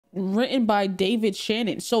Written by David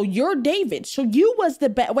Shannon. So you're David. So you was the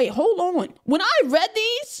bad. Wait, hold on. When I read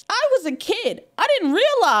these, I was a kid. I didn't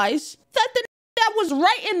realize that the that was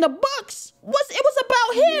writing the books it was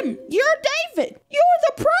about him. You're David. You're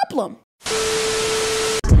the problem.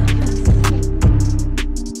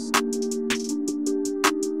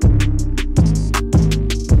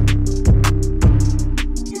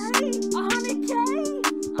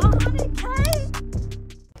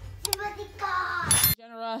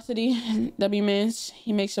 Degenerocity, W-Mans,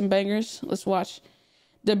 he makes some bangers. Let's watch.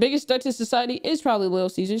 The biggest threat to society is probably Little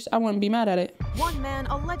Caesars. I wouldn't be mad at it. One man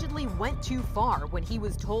allegedly went too far when he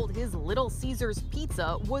was told his Little Caesars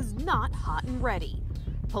pizza was not hot and ready.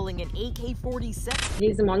 Pulling an AK-47.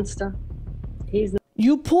 He's a monster.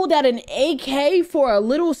 You pulled out an AK for a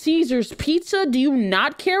Little Caesars pizza? Do you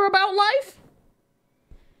not care about life?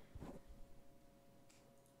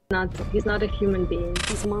 He's not a human being.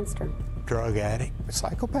 He's a monster. Drug addict, a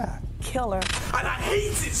psychopath, Killer. And I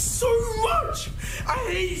hate it so much. I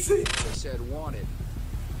hate it. They said wanted,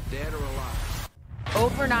 dead or alive.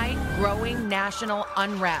 Overnight, growing national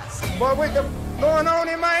unrest. Boy, what's going on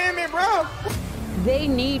in Miami, bro? They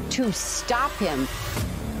need to stop him.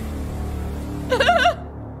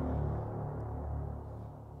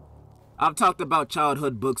 I've talked about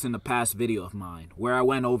childhood books in the past video of mine, where I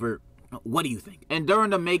went over, what do you think? And during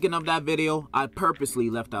the making of that video, I purposely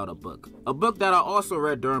left out a book. A book that I also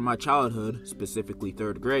read during my childhood, specifically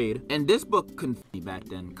 3rd grade. And this book confused me back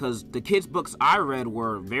then, because the kids' books I read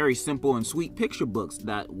were very simple and sweet picture books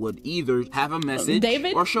that would either have a message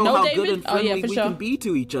or show how good and friendly we can be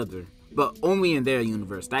to each other. But only in their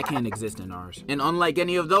universe. That can't exist in ours. And unlike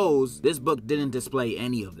any of those, this book didn't display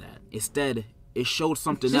any of that. Instead, it showed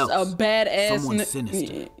something else. Just a badass. Someone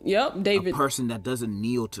sinister. Yep, David. A person that doesn't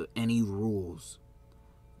kneel to any rules.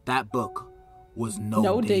 That book was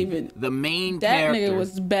no David. The main character, that nigga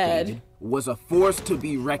was bad. David, was a force to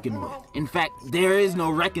be reckoned with. In fact, there is no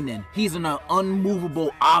reckoning. He's an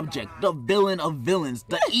unmovable object. The villain of villains.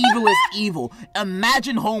 The evilest evil.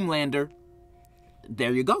 Imagine Homelander.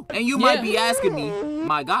 There you go. And you might be asking me,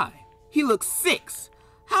 my guy, he looks 6.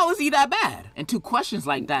 How is he that bad? And 2 questions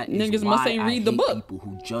like that is niggas why must ain't read the book. People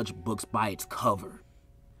who judge books by its cover.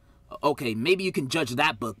 Okay, maybe you can judge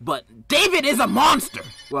that book, but David is a monster!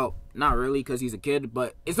 Well, not really, because he's a kid,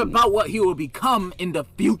 but it's about what he will become in the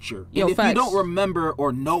future. Yo, and if you don't remember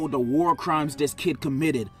or know the war crimes this kid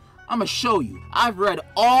committed, I'ma show you. I've read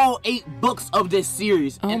all 8 books of this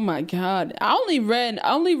series. Oh my god.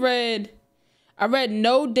 I read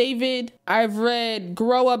No David, I've read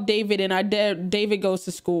Grow Up David, and David Goes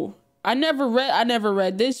to School. I never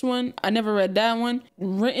read this one. I never read that one.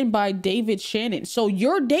 Written by David Shannon. So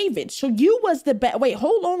you're David. So you was the bad. Wait,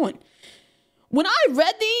 hold on. When I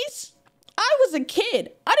read these, I was a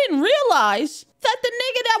kid. I didn't realize that the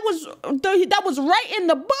nigga that was writing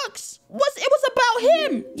the books it was about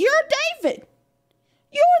him. You're David.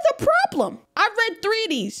 You're the problem. I read 3 of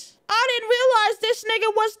these. I didn't realize this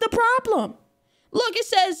nigga was the problem. Look, it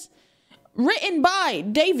says, written by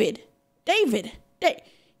David.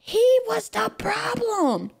 He was the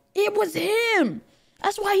problem. It was him.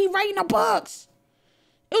 That's why he writing the books.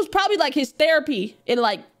 It was probably like his therapy in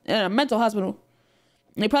a mental hospital.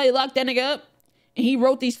 They probably locked that nigga up. And he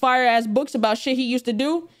wrote these fire ass books about shit he used to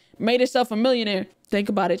do. Made himself a millionaire. Think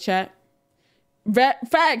about it, chat.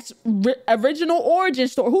 Facts. Original origin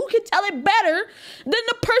story. Who can tell it better than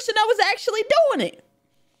the person that was actually doing it?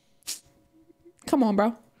 Come on,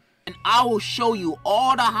 bro. And I will show you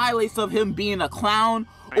all the highlights of him being a clown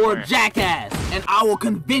or a jackass. And I will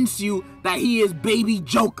convince you that he is baby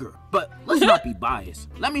Joker. But let's not be biased.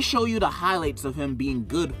 Let me show you the highlights of him being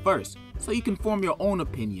good first, so you can form your own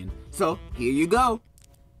opinion. So, here you go.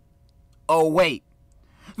 Oh, wait.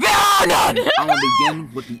 There are none! I'm gonna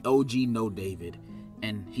begin with the OG No David.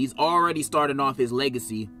 And he's already starting off his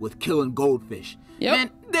legacy with killing goldfish. Yep.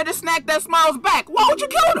 Man, they're the snack that smiles back. Why would you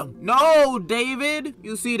kill them? No, David.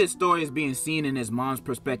 You see, this story is being seen in his mom's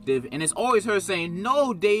perspective, and it's always her saying,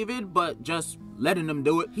 no, David, but just letting him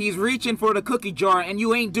do it. He's reaching for the cookie jar, and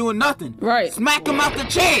you ain't doing nothing. Right. Smack him out the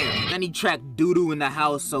chair. Then he tracked doo-doo in the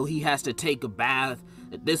house, so he has to take a bath.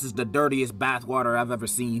 This is the dirtiest bath water I've ever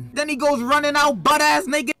seen. Then he goes running out butt-ass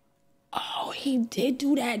naked. Oh, he did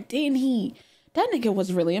do that, didn't he? That nigga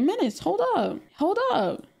was really a menace. Hold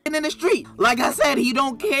up. In the street. Like I said, he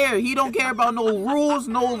don't care. He don't care about no rules,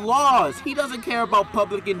 no laws. He doesn't care about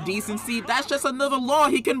public indecency. That's just another law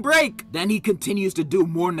he can break. Then he continues to do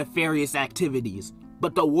more nefarious activities.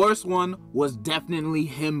 But the worst one was definitely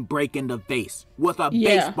him breaking the vase with a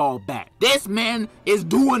baseball bat. This man is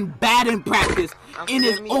doing bad in practice in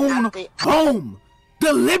his own home.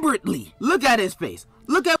 Deliberately. Look at his face.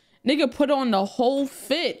 Look at... Nigga put on the whole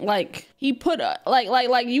fit. Like he put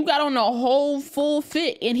like you got on the whole full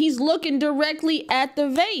fit, and he's looking directly at the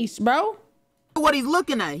vase, bro. What he's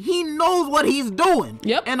looking at, he knows what he's doing.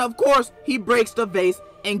 Yep. And of course, he breaks the vase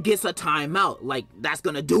and gets a timeout. Like that's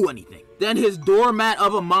gonna do anything. Then his doormat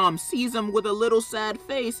of a mom sees him with a little sad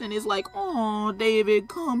face and is like, "Oh, David,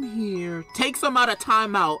 come here." Takes him out of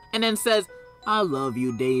timeout and then says, "I love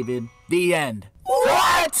you, David." The end.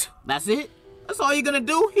 What? That's it? That's all you're gonna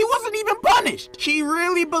do? He wasn't even punished. She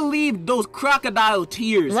really believed those crocodile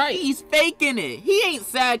tears. Right. He's faking it. He ain't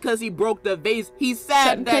sad because he broke the vase. He's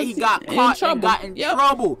sad that he got caught and got in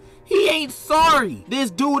trouble. He ain't sorry. This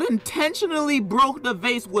dude intentionally broke the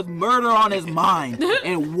vase with murder on his mind.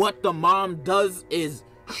 And what the mom does is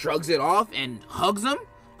shrugs it off and hugs him.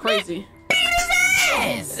 Crazy. Beat his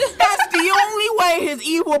ass. That's the only way his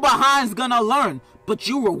evil behind's gonna learn. But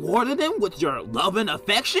you rewarded him with your love and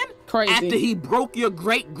affection? Crazy. After he broke your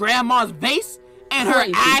great-grandma's vase? And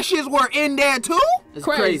Crazy. her ashes were in there too? It's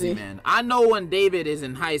Crazy, man. I know when David is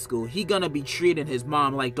in high school, he gonna be treating his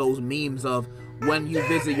mom like those memes of when you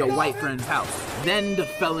visit your white friend's house. Then the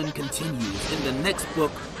felon continues. In the next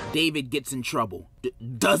book, David gets in trouble.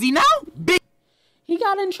 Does he now? He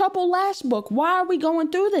got in trouble last book. Why are we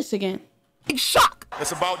going through this again? Big shock.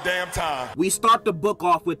 It's about damn time. We start the book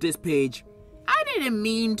off with this page. I didn't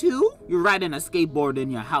mean to. You're riding a skateboard in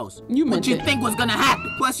your house. You meant what you it. think was gonna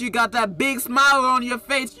happen? Plus you got that big smile on your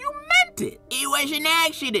face. You meant it. It was an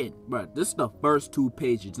accident. Bruh, this is the first 2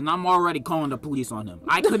 pages and I'm already calling the police on him.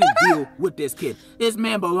 I couldn't deal with this kid. This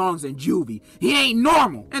man belongs in juvie. He ain't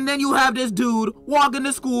normal. And then you have this dude walking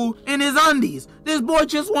to school in his undies. This boy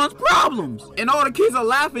just wants problems. And all the kids are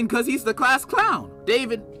laughing because he's the class clown.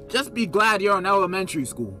 David, just be glad you're in elementary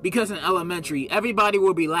school. Because in elementary, everybody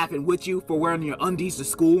will be laughing with you for wearing your undies to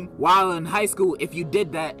school. While in high school, if you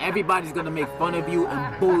did that, everybody's gonna make fun of you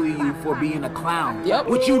and bully you for being a clown. Yep.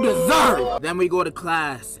 Which you deserve. Then we go to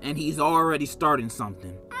class, and he's already starting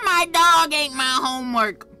something. My dog ate my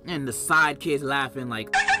homework. And the side kid's laughing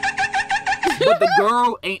like... But the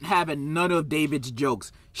girl ain't having none of David's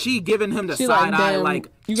jokes. She giving him the side eye like,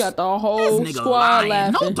 you got the whole this nigga squad lying.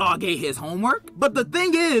 laughing. No dog ate his homework. But the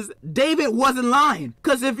thing is, David wasn't lying.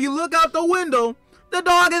 Because if you look out the window, the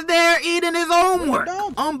dog is there eating his homework.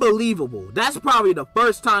 Unbelievable. That's probably the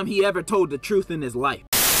first time he ever told the truth in his life.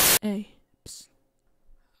 Hey, psst.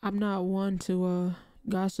 I'm not one to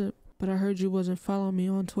gossip, but I heard you wasn't following me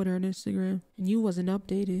on Twitter and Instagram, and you wasn't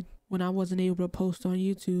updated when I wasn't able to post on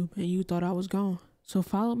YouTube, and you thought I was gone. So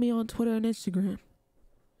follow me on Twitter and Instagram.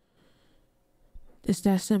 It's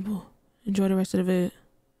that simple. Enjoy the rest of the vid.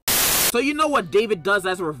 So you know what David does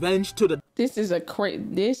as revenge to the... This is a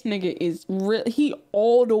this nigga is real. He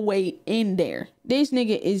all the way in there. This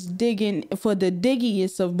nigga is digging for the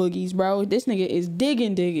diggiest of boogies, bro. This nigga is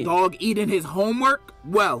digging. Dog eating his homework?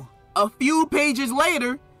 Well, a few pages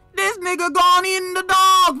later, this nigga gone eating the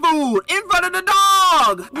dog food in front of the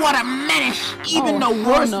dog. What a menace. Even the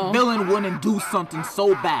worst villain wouldn't do something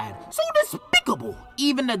so bad. So despicable.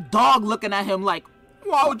 Even the dog looking at him like,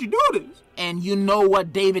 why would you do this? And you know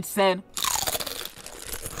what David said?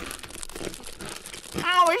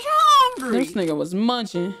 I was hungry. This nigga was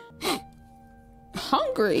munching.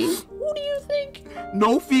 Hungry? Who do you think?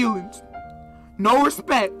 No feelings. No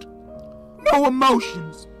respect. No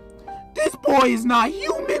emotions. This boy is not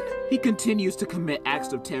human. He continues to commit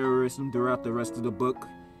acts of terrorism throughout the rest of the book.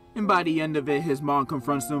 And by the end of it, his mom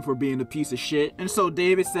confronts him for being a piece of shit. And so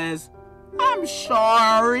David says, I'm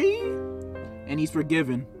sorry. And he's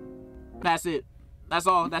forgiven. That's it. That's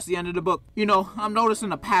all. That's the end of the book. You know, I'm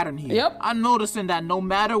noticing a pattern here. Yep. I'm noticing that no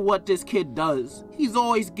matter what this kid does, he's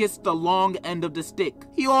always gets the long end of the stick.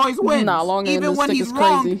 He always wins. Nah, long end Even of the when stick he's is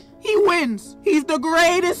wrong, crazy. he wins. He's the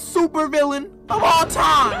greatest supervillain of all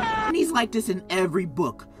time. And he's like this in every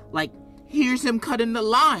book. Like, here's him cutting the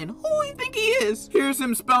line. Who do you think he is? Here's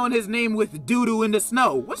him spelling his name with doo-doo in the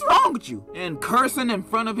snow. What's wrong with you? And cursing in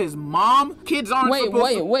front of his mom? Kids aren't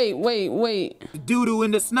supposed to... Wait. Doo-doo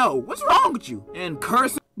in the snow. What's wrong with you? And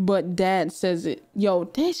cursing... But dad says it. Yo,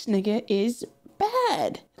 this nigga is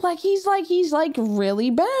bad. Like he's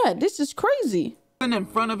really bad. This is crazy. In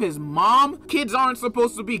front of his mom? Kids aren't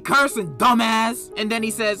supposed to be cursing, dumbass. And then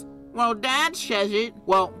he says, well, dad says it.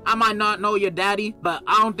 Well, I might not know your daddy, but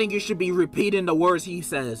I don't think you should be repeating the words he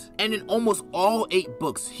says. And in almost all 8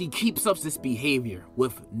 books, he keeps up this behavior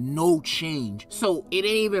with no change. So it ain't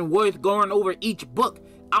even worth going over each book.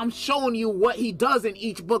 I'm showing you what he does in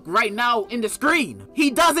each book right now in the screen. He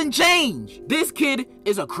doesn't change. This kid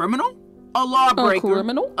is a criminal, a lawbreaker,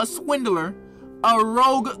 a swindler, a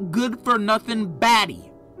rogue good-for-nothing baddie.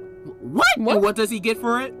 What? And what does he get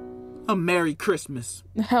for it? a Merry Christmas.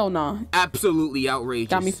 Hell nah. Absolutely outrageous.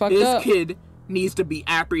 Got me fucked this up. kid needs to be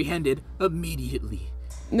apprehended immediately.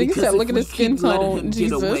 Nigga said, look at his skin letting him tone.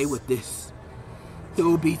 get away Jesus. with this, it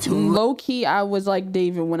will be too Low key, I was like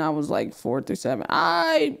David when I was like 4 through 7.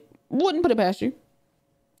 I wouldn't put it past you.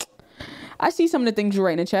 I see some of the things you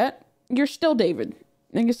write in the chat. You're still David.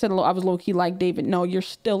 Nigga said I was low key like David. No, you're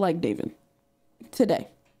still like David. Today.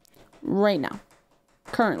 Right now.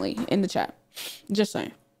 Currently in the chat. Just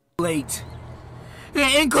saying. late.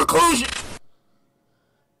 In conclusion,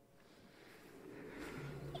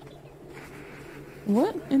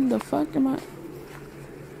 what in the fuck am I?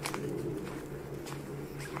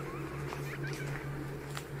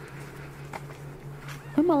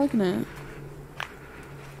 What am I looking at?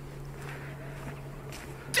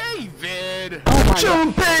 David! Oh my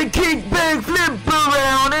Jump and kick back, flip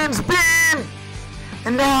around and spin!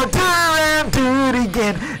 And now turn around, do it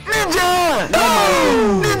again. Ninja!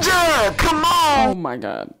 No! Ninja! Come on! Oh my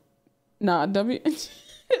god. Nah, this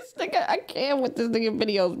nigga, I can't with this nigga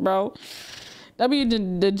videos, bro.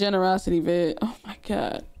 Degenerocity vid. Oh my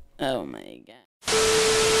god. Oh my god.